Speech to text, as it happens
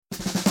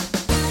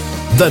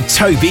The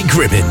Toby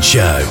Gribbin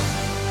Show.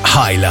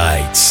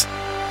 Highlights.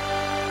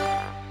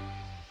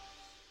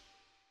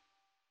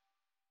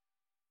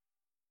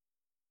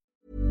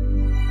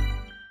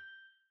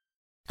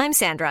 I'm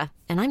Sandra,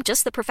 and I'm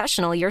just the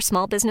professional your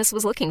small business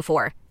was looking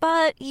for.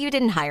 But you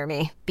didn't hire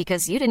me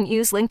because you didn't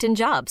use LinkedIn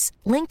Jobs.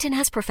 LinkedIn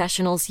has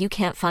professionals you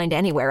can't find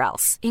anywhere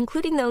else,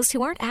 including those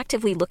who aren't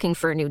actively looking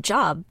for a new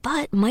job,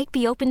 but might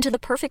be open to the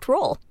perfect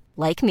role,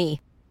 like me.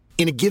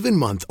 In a given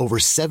month, over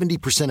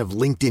 70% of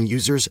LinkedIn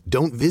users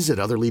don't visit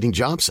other leading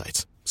job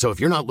sites. So if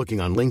you're not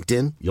looking on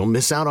LinkedIn, you'll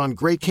miss out on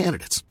great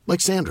candidates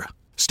like Sandra.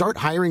 Start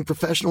hiring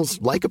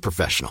professionals like a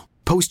professional.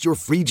 Post your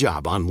free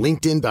job on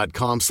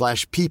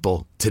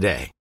linkedin.com/people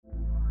today.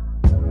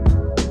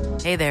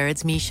 Hey there,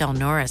 it's Michelle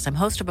Norris. I'm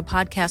host of a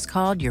podcast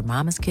called Your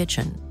Mama's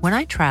Kitchen. When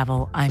I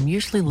travel, I'm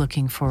usually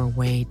looking for a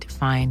way to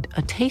find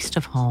a taste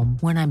of home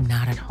when I'm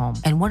not at home.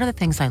 And one of the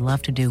things I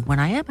love to do when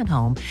I am at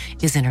home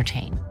is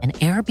entertain. And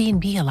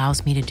Airbnb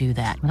allows me to do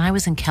that. When I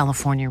was in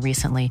California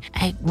recently,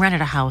 I rented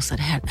a house that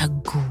had a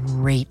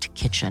great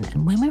kitchen.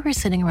 And when we were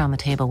sitting around the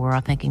table, we were all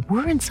thinking,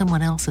 we're in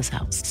someone else's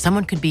house.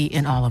 Someone could be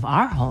in all of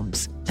our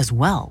homes as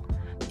well.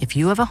 If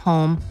you have a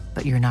home,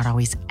 but you're not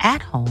always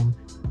at home,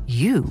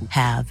 you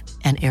have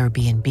an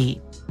Airbnb.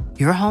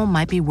 Your home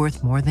might be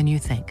worth more than you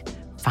think.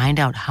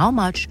 Find out how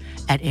much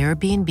at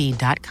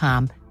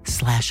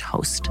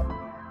airbnb.com/host.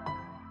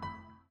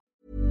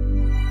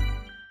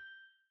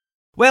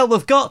 Well,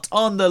 we've got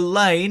on the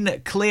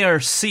line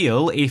Claire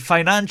Seal, a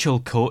financial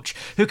coach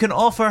who can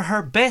offer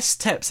her best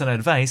tips and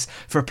advice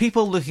for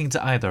people looking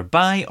to either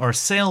buy or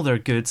sell their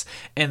goods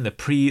in the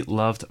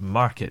pre-loved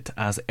market,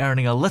 as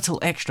earning a little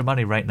extra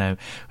money right now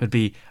would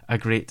be a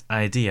great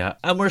idea.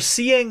 And we're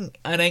seeing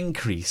an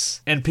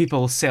increase in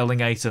people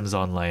selling items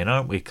online,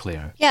 aren't we,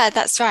 Claire? Yeah,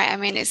 that's right. I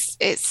mean,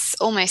 it's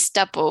almost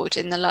doubled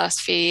in the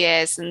last few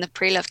years, and the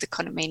pre-loved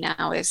economy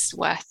now is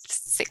worth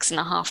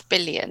 $6.5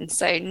 billion.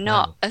 So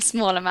not a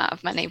small amount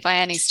of money by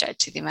any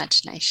stretch of the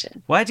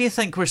imagination. Why do you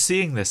think we're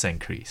seeing this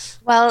increase?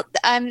 Well,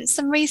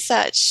 some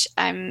research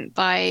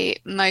by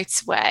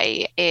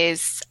Motorway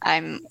is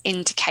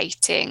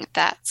indicating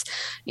that,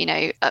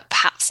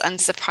 perhaps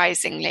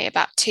unsurprisingly,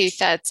 about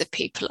 2/3 of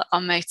people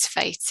are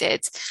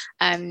motivated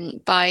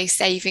by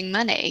saving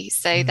money.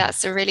 So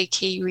that's a really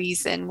key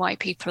reason why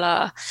people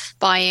are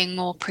buying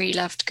more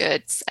pre-loved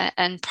goods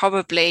and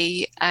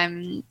probably,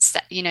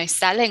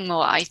 selling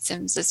more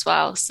items as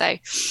well. So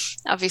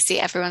obviously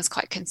everyone's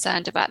quite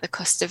concerned about the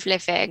cost of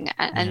living,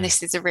 and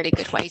this is a really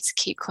good way to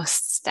keep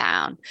costs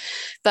down.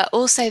 But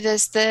also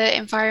there's the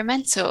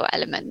environmental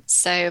element.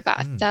 So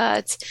about a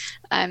third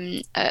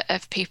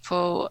of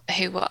people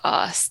who were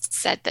asked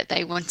said that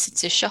they wanted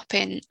to shop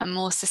in a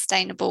more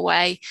sustainable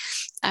way.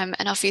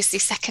 And obviously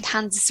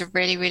secondhand is a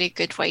really, really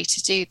good way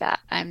to do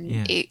that.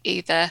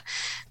 Either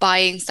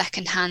buying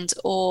secondhand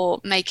or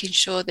making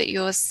sure that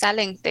you're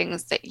selling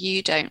things that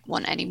you don't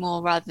want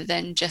anymore, rather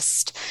than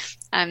just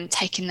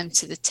taking them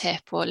to the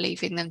tip or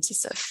leaving them to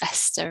sort of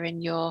fester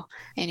in your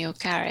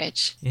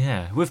garage.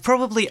 Yeah, we've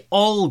probably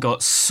all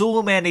got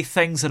so many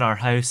things in our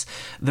house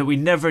that we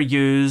never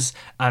use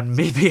and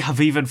maybe have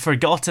even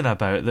forgotten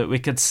about, that we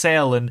could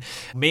sell and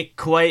make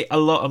quite a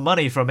lot of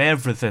money from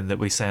everything that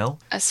we sell.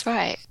 That's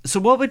right. So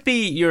what would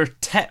be your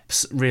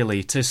tips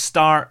really to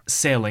start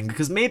selling?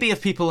 Because maybe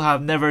if people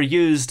have never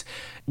used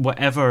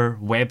whatever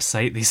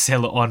website they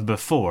sell it on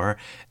before,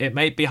 it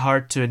might be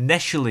hard to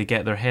initially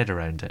get their head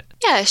around it.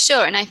 Yeah,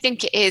 sure. And I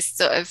think it is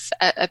sort of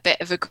a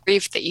bit of a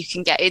groove that you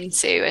can get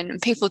into,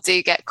 and people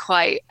do get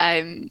quite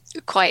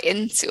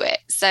into it.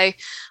 So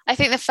I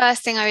think the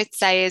first thing I would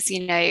say is,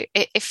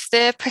 if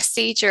the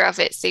procedure of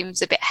it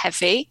seems a bit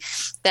heavy,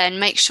 then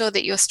make sure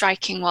that you're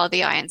striking while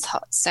the iron's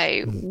hot.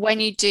 So when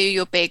you do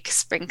your big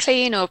spring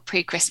clean or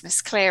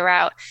pre-Christmas clear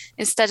out,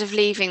 instead of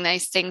leaving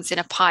those things in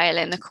a pile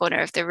in the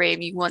corner of the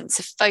room, you want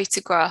to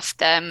photograph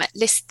them,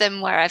 list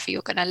them wherever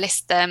you're going to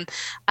list them,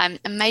 and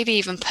maybe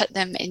even put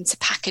them into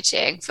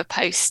packaging for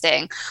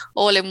posting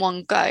all in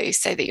one go,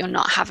 so that you're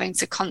not having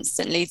to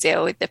constantly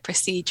deal with the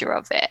procedure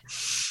of it.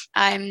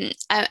 And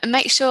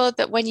make sure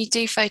that when you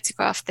do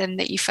photograph them,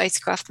 that you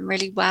photograph them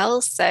really well.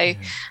 So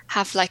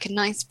have like a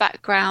nice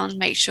background,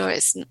 make sure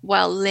it's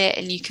well lit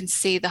and you can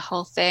see the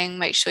whole thing.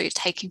 Make sure you're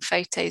taking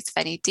photos of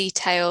any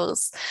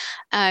details,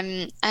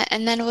 and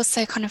then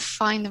also kind of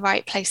find the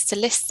right place to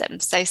list them.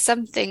 So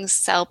some things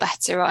sell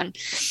better on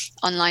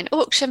online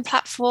auction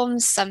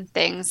platforms, some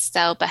things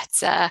sell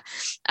better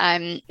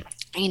on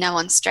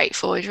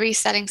straightforward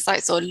reselling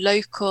sites or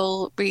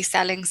local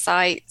reselling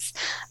sites,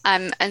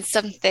 and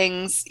some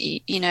things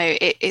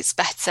it's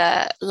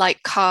better,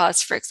 like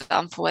cars, for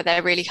example, where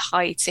they're really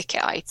high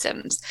ticket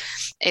items.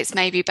 It's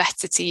maybe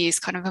better to use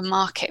kind of a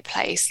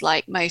marketplace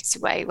like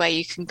Motorway, where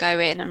you can go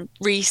in and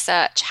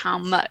research how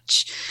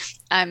much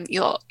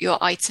your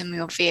item,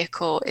 your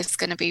vehicle is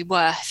going to be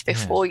worth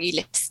before you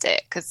list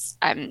it, because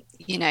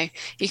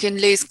you can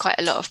lose quite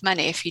a lot of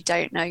money if you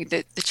don't know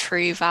the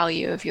true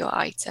value of your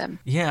item.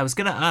 Yeah, I was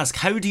going to ask,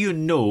 how do you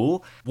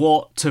know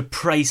what to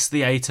price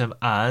the item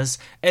as?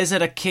 Is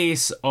it a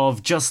case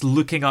of just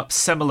looking up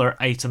similar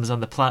items on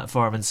the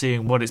platform and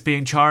seeing what it's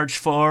being charged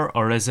for,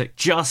 or is it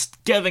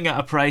just giving it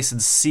a price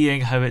and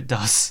seeing how it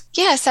does?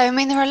 Yeah, so I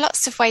mean, there are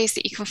lots of ways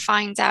that you can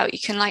find out. You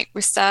can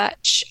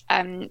research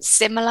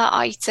similar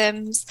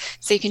items.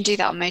 So you can do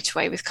that on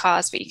Motorway with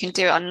cars, but you can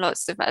do it on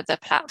lots of other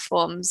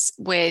platforms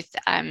with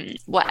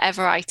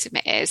whatever item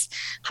it is.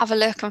 Have a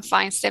look and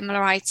find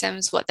similar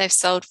items, what they've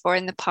sold for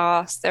in the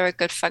past. There are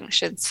good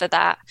functions for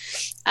that.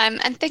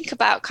 And think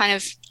about kind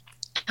of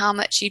how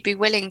much you'd be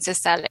willing to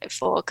sell it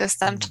for, because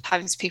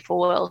sometimes people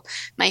will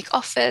make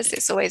offers.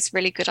 It's always a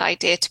really good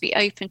idea to be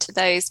open to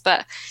those,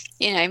 but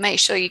make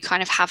sure you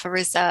kind of have a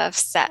reserve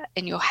set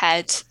in your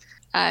head,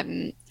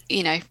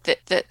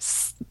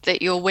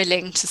 that you're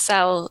willing to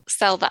sell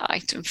that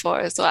item for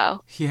as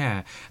well.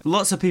 Yeah,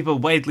 lots of people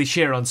widely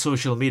share on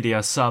social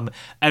media some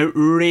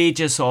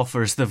outrageous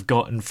offers they've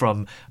gotten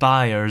from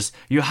buyers.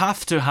 You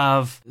have to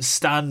have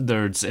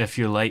standards, if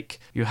you like.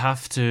 You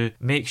have to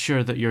make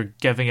sure that you're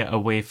giving it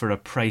away for a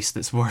price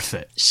that's worth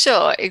it.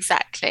 Sure,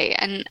 exactly.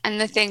 And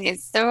the thing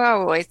is, there are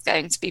always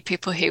going to be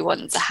people who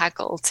want to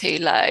haggle too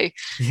low.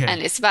 Yeah.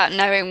 And it's about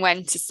knowing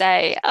when to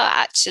say,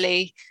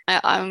 actually,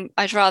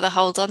 I'd rather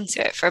hold on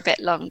to it for a bit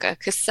longer,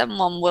 because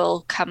someone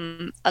will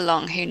come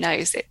along who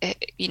knows it,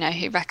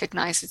 who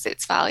recognises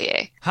its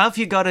value. Have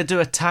you got to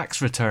do a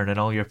tax return in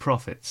all your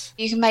profits?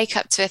 You can make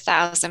up to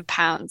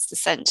 £1,000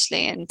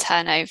 essentially in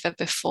turnover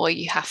before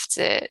you have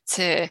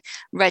to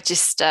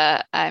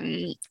register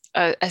as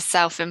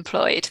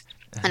self-employed.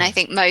 And I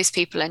think most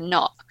people are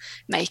not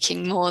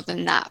making more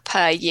than that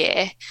per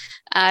year.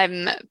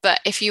 But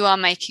if you are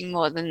making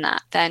more than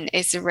that, then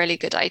it's a really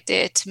good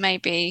idea to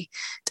maybe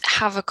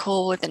have a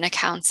call with an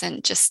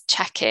accountant, just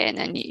check in,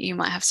 and you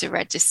might have to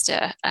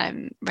register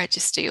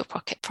your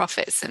pocket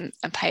profits and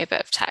pay a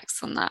bit of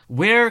tax on that.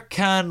 Where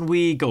can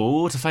we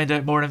go to find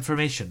out more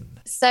information?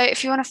 So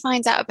if you want to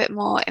find out a bit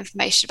more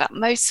information about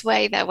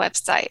Motorway, their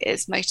website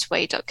is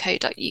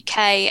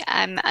motorway.co.uk.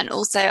 And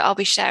also I'll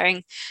be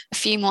sharing a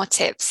few more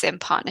tips in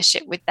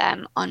partnership with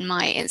them on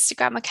my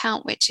Instagram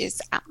account, which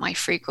is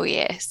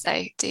 @myfrugalyear.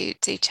 So do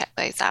check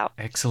those out.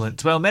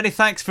 Excellent. Well, many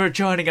thanks for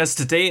joining us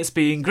today. It's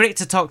been great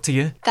to talk to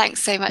you.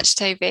 Thanks so much,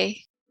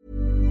 Toby.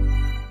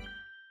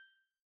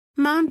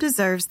 Mom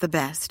deserves the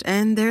best,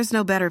 and there's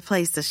no better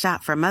place to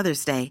shop for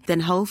Mother's Day than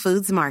Whole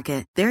Foods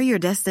Market. They're your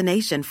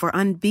destination for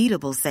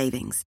unbeatable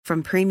savings,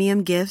 from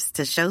premium gifts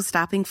to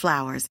show-stopping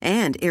flowers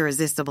and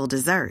irresistible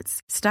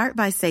desserts. Start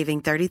by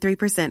saving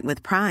 33%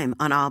 with Prime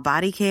on all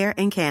body care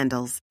and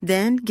candles.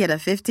 Then get a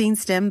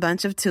 15-stem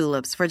bunch of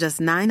tulips for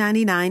just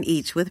 $9.99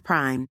 each with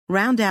Prime.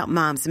 Round out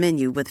Mom's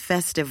menu with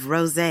festive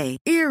rosé,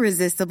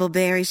 irresistible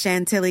berry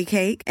chantilly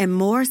cake, and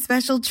more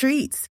special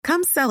treats.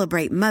 Come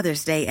celebrate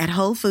Mother's Day at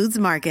Whole Foods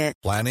Market.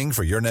 Planning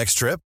for your next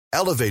trip?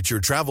 Elevate your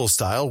travel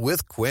style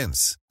with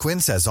Quince.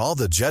 Quince has all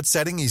the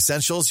jet-setting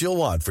essentials you'll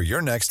want for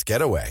your next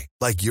getaway,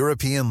 like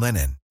European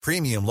linen,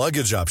 premium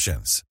luggage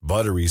options,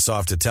 buttery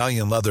soft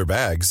Italian leather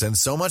bags, and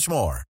so much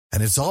more.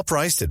 And it's all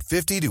priced at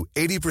 50 to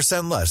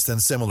 80% less than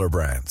similar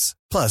brands.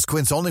 Plus,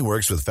 Quince only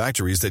works with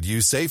factories that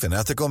use safe and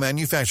ethical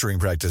manufacturing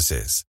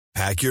practices.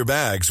 Pack your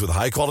bags with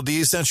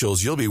high-quality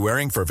essentials you'll be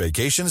wearing for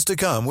vacations to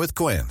come with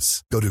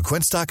Quince. Go to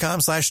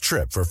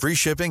quince.com/trip for free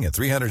shipping and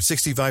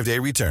 365-day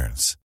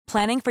returns.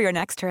 Planning for your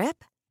next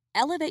trip?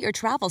 Elevate your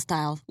travel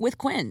style with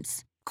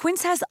Quince.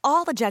 Quince has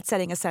all the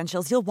jet-setting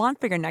essentials you'll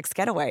want for your next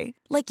getaway,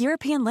 like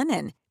European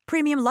linen,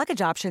 premium luggage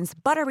options,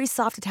 buttery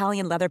soft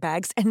Italian leather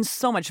bags, and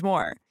so much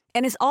more.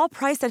 And is all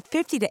priced at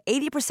 50 to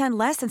 80%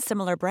 less than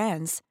similar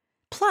brands.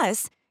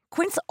 Plus,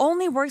 Quince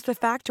only works with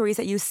factories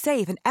that use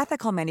safe and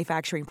ethical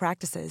manufacturing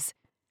practices.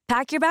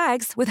 Pack your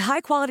bags with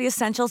high-quality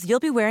essentials you'll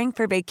be wearing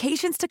for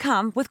vacations to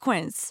come with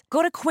Quince.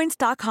 Go to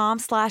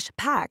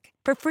quince.com/pack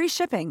for free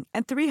shipping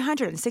and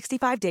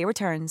 365-day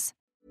returns.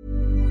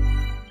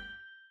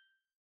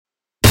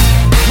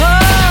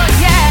 Oh,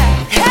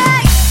 yeah!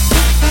 Hey!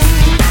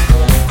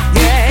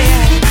 Yeah,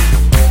 yeah.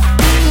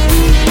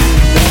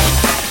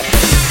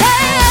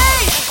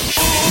 Hey!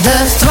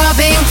 The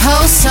throbbing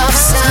pulse of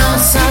sound.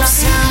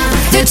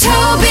 The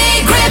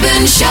Toby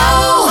Gribbon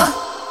Show.